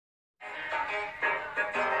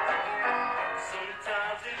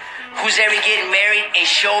Who's ever getting married and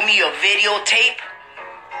show me a videotape?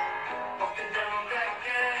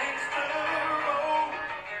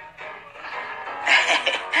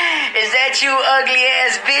 Is that you, ugly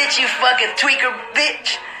ass bitch? You fucking tweaker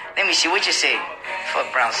bitch. Let me see what you say.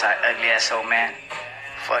 Fuck Brownside, ugly asshole man.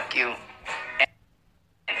 Fuck you.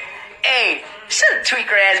 Hey, shut up,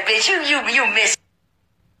 tweaker ass bitch. You miss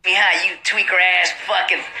me, huh? You tweaker ass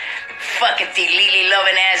fucking T-Lily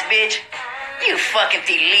loving ass bitch. You fucking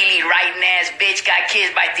T-Lily writing ass bitch. Got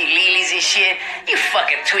kids by T-Lilis and shit. You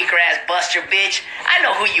fucking tweaker ass buster bitch. I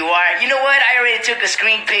know who you are. You know what? I already took a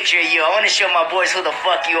screen picture of you. I want to show my boys who the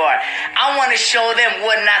fuck you are. I want to show them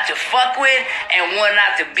what not to fuck with and what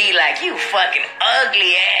not to be like. You fucking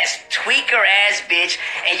ugly ass tweaker ass bitch.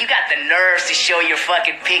 And you got the nerves to show your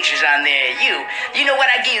fucking pictures on there. You know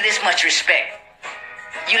what? I give you this much respect.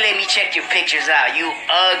 You let me check your pictures out, you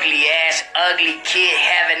ugly ass, ugly kid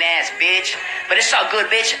having ass bitch. But it's all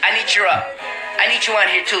good, bitch. I need you on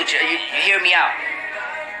here too. You hear me out.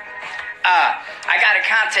 I got a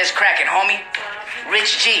contest cracking, homie.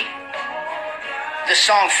 Rich G. The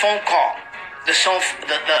song Phone Call. The song,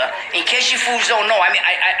 in case you fools don't know,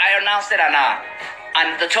 I announced it on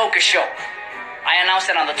the Toker show. I announced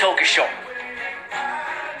it on the Toker show.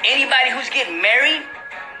 Anybody who's getting married,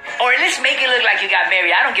 or let's make it look like you got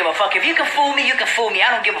married. I don't give a fuck. If you can fool me, you can fool me. I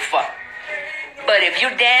don't give a fuck. But if you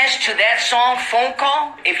dance to that song, Phone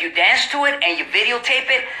Call, if you dance to it and you videotape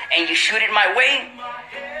it and you shoot it my way,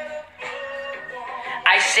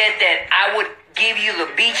 I said that I would give you the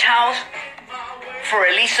beach house for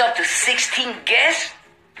at least up to 16 guests.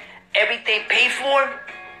 Everything paid for.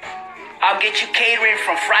 I'll get you catering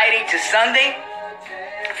from Friday to Sunday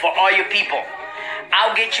for all your people.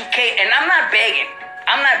 I'll get you catering. And I'm not begging.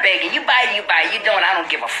 You buy, you don't, I don't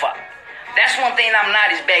give a fuck. That's one thing I'm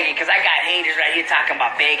not is begging, because I got haters right here talking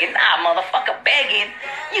about begging. Nah, motherfucker, begging?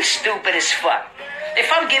 You stupid as fuck.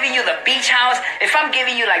 If I'm giving you the beach house, if I'm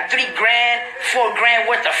giving you like $3 grand, $4 grand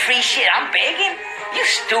worth of free shit, I'm begging? You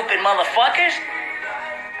stupid motherfuckers.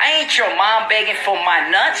 I ain't your mom begging for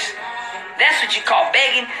my nuts. That's what you call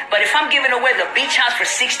begging. But if I'm giving away the beach house for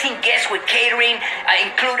 16 guests with catering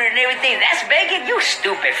included and everything, that's begging? You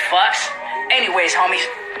stupid fucks. Anyways, homies,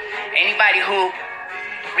 anybody who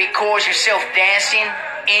records yourself dancing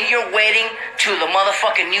in your wedding to the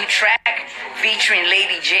motherfucking new track featuring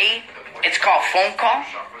Lady J, it's called Phone Call,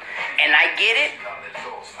 and I get it.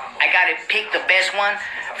 I gotta pick the best one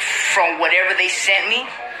from whatever they sent me,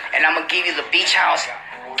 and I'm gonna give you the beach house,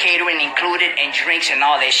 catering included, and drinks and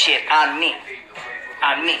all that shit on me.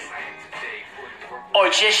 Or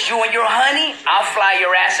just you and your honey, I'll fly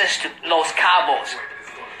your asses to Los Cabos.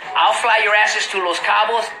 I'll fly your asses to Los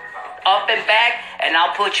Cabos, up and back, and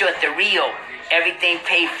I'll put you at the Rio. Everything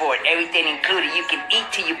paid for it, everything included. You can eat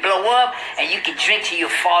till you blow up, and you can drink till you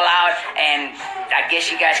fall out, and I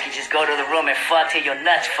guess you guys can just go to the room and fuck till your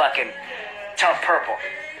nuts fucking turn purple.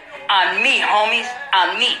 On me, homies,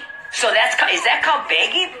 on me. So is that called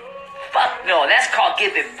begging? Fuck no, that's called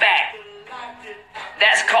giving back.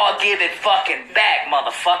 That's called giving fucking back,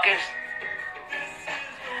 motherfuckers.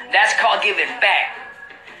 That's called giving back.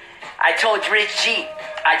 I told Rich G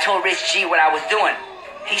what I was doing.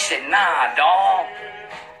 He said, nah, dog.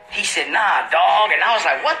 And I was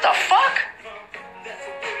like, what the fuck?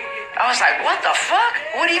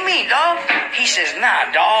 What do you mean, dog? He says, nah,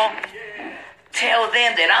 dog. Tell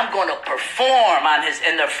them that I'm going to perform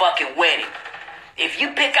in their fucking wedding. If you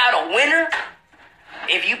pick out a winner,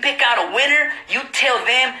 you tell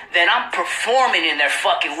them that I'm performing in their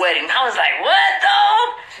fucking wedding. I was like, what,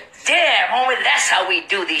 dog? Damn, homie, that's how we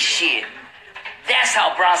do this shit. That's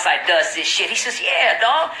how Brownside does this shit. He says, yeah,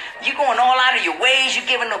 dog, you going all out of your ways. You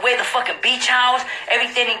giving away the fucking beach house,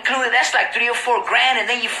 everything included. That's like $3 or $4 grand, and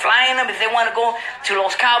then you flying them if they want to go to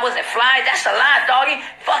Los Cabos and fly. That's a lot, doggy.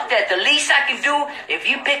 Fuck that. The least I can do, if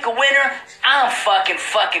you pick a winner, I'm fucking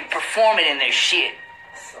performing in their shit.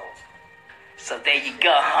 So there you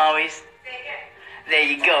go, homies.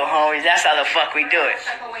 That's how the fuck we do it.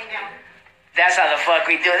 That's how the fuck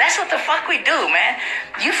we do it. That's what the fuck we do, man.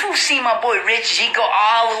 You fools see my boy Rich G go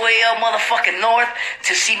all the way up motherfucking north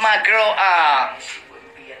to see my girl,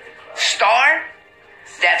 Star,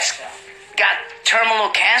 that's got terminal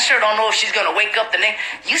cancer. Don't know if she's gonna wake up the next.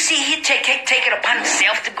 You see, he take it upon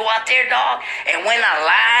himself to go out there, dog, and went on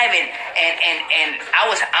live, and I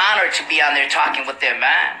was honored to be on there talking with them,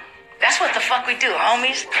 man. That's what the fuck we do,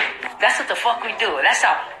 homies. That's what the fuck we do. That's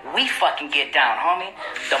how we fucking get down, homie.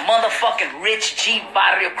 The motherfucking Rich G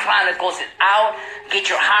Barrio Chronicles is out. Get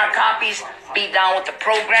your hard copies. Be down with the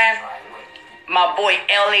program. My boy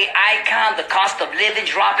LA Icon, the cost of living,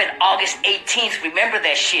 dropping August 18th. Remember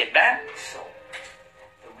that shit, man.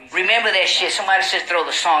 Remember that shit. Somebody says throw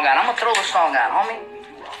the song on. I'm going to throw the song on, homie.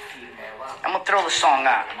 I'm going to throw the song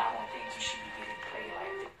on.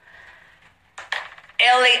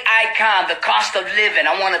 LA Icon, the cost of living.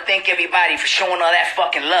 I want to thank everybody for showing all that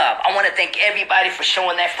fucking love. I want to thank everybody for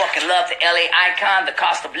showing that fucking love to LA Icon, the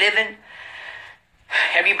cost of living.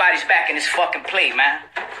 Everybody's back in this fucking play, man.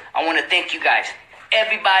 I want to thank you guys.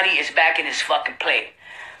 Everybody is back in this fucking play.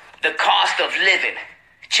 The cost of living.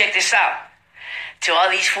 Check this out. To all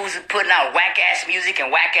these fools who putting out whack-ass music and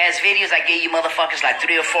whack-ass videos, I gave you motherfuckers like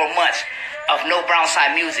 3 or 4 months of no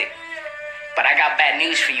Brownside music. But I got bad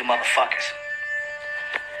news for you motherfuckers.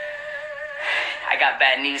 I got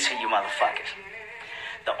bad news for you motherfuckers.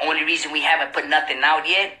 The only reason we haven't put nothing out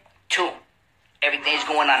yet, 2, everything's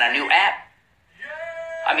going on a new app.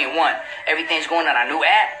 1, everything's going on a new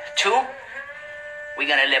app. 2, we're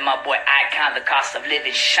gonna let my boy Icon, the cost of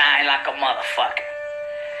living, shine like a motherfucker.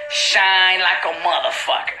 Shine like a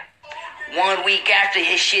motherfucker. 1 week after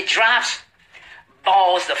his shit drops,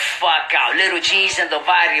 balls the fuck out. Little G's in the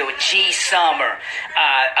video, G Summer,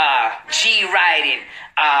 G Riding,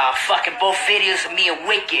 fucking both videos of me and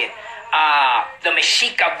Wicked, the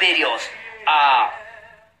Mexica videos,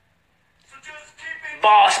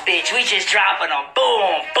 Boss Bitch, we just dropping them,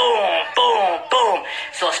 boom, boom, boom, boom.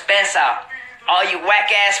 So Spencer, all you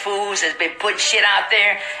whack-ass fools that's been putting shit out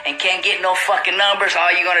there and can't get no fucking numbers,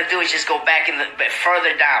 all you're gonna do is just go back a bit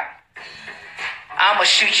further down. I'm gonna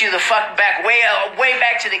shoot you the fuck back, way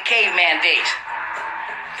back to the caveman days.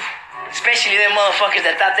 Especially them motherfuckers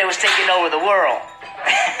that thought they was taking over the world.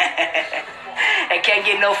 And can't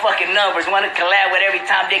get no fucking numbers. Want to collab with every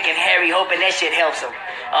Tom, Dick, and Harry, hoping that shit helps them.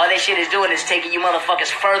 All that shit is doing is taking you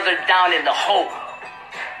motherfuckers further down in the hole.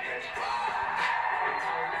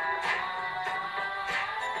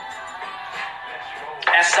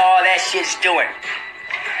 That's all that shit's doing.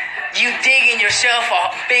 You digging yourself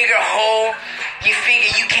a bigger hole. You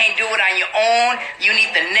figure you can't do it on your own. You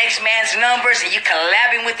need the next man's numbers and you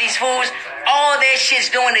collabing with these fools. All that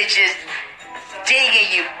shit's doing is just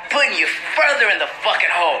digging you, putting you further in the fucking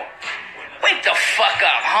hole. Wake the fuck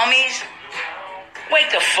up, homies. Wake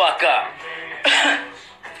the fuck up.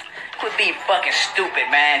 Quit being fucking stupid,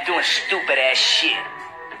 man. Doing stupid ass shit.